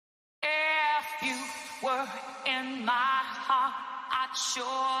you were in my heart, I'd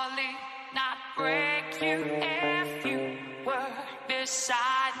surely not break you. If you were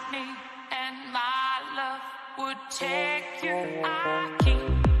beside me and my love would take you, I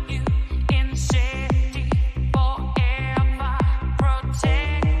keep you in safety forever,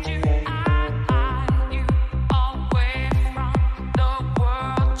 protect you. I hide you away from the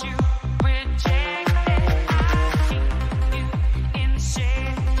world you rejected. I keep you in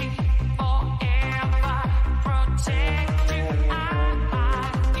safety forever, protect you. I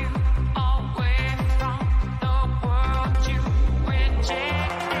hide you away from the world you rejected.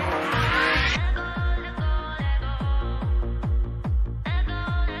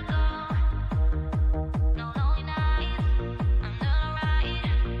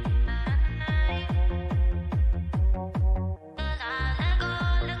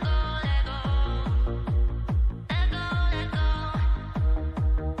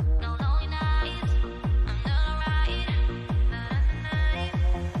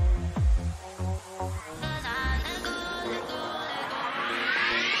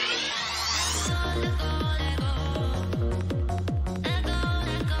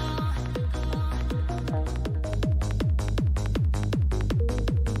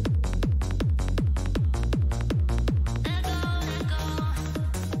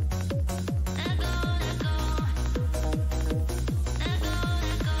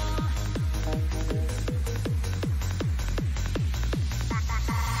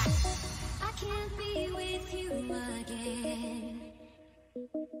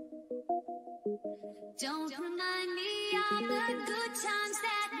 Don't remind me of the good times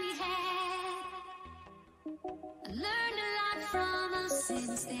that we had. I learned a lot from us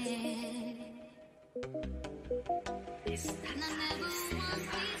since then. And I never want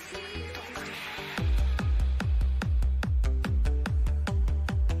these feelings.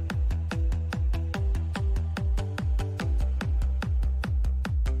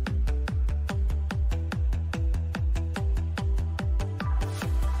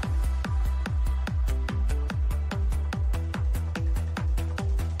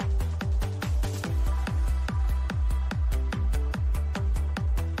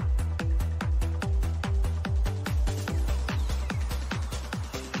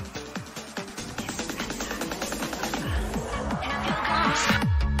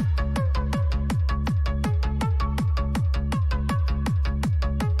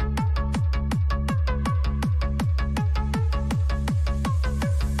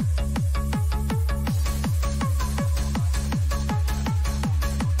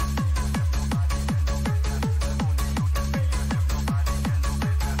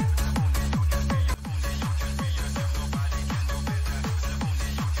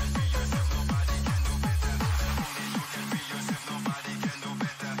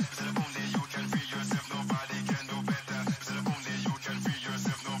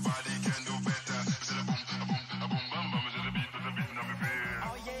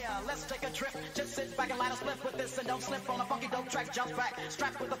 Don't slip on a funky dope track, jump back.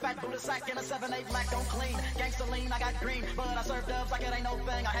 Strapped with a fat Buddha sack and a 7/8 black, don't clean. Gangsta lean, I got green, but I serve dubs like it ain't no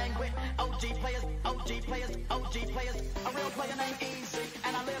thing. I hang with OG players, OG players, OG players. A real player named Easy,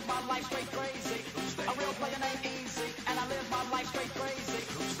 and I live my life straight crazy. A real player named Easy, and I live my life straight crazy.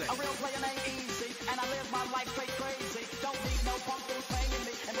 A real player named Easy, and I live my life straight crazy. Don't need no punk to paying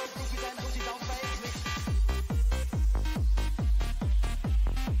me, and those groupies and hoochies don't faze me.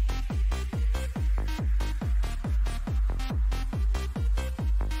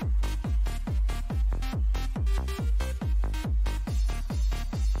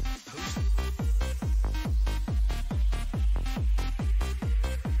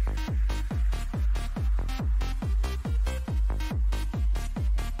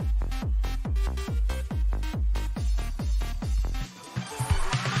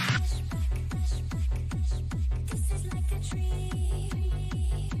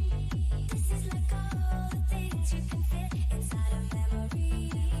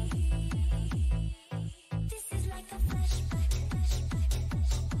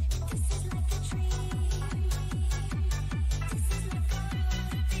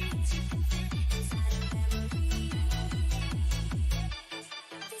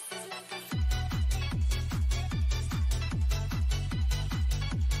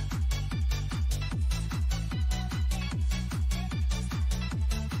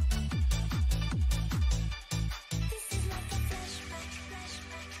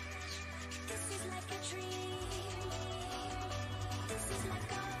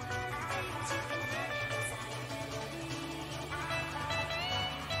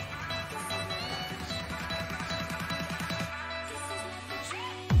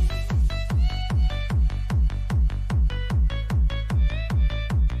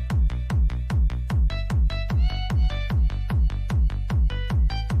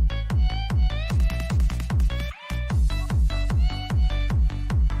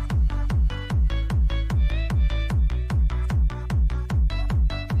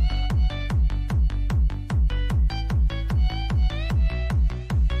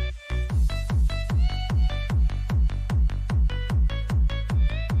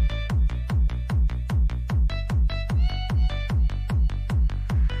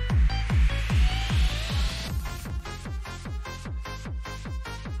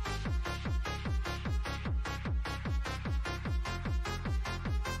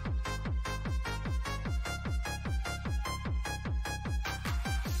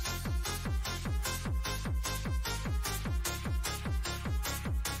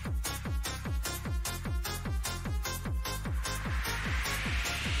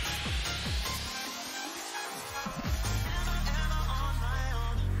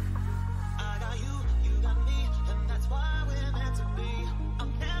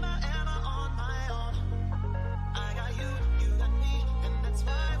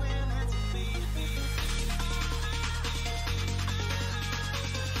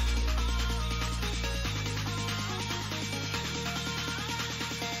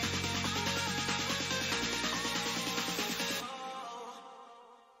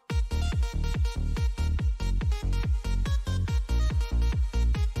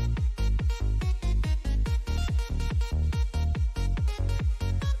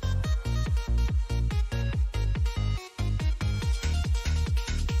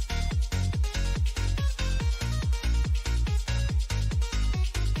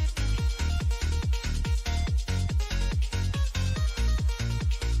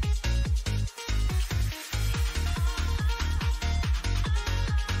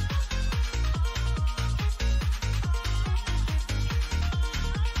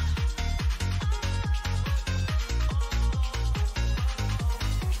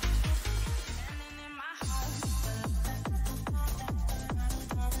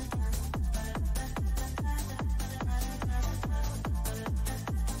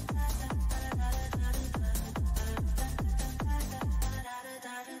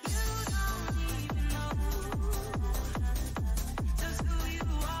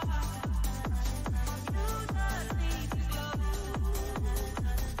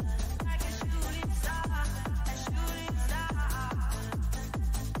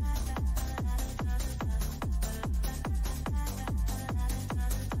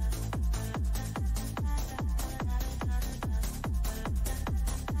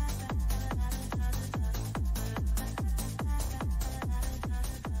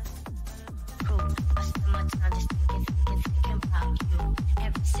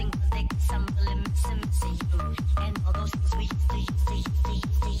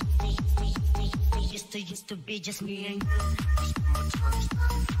 to be just me and you.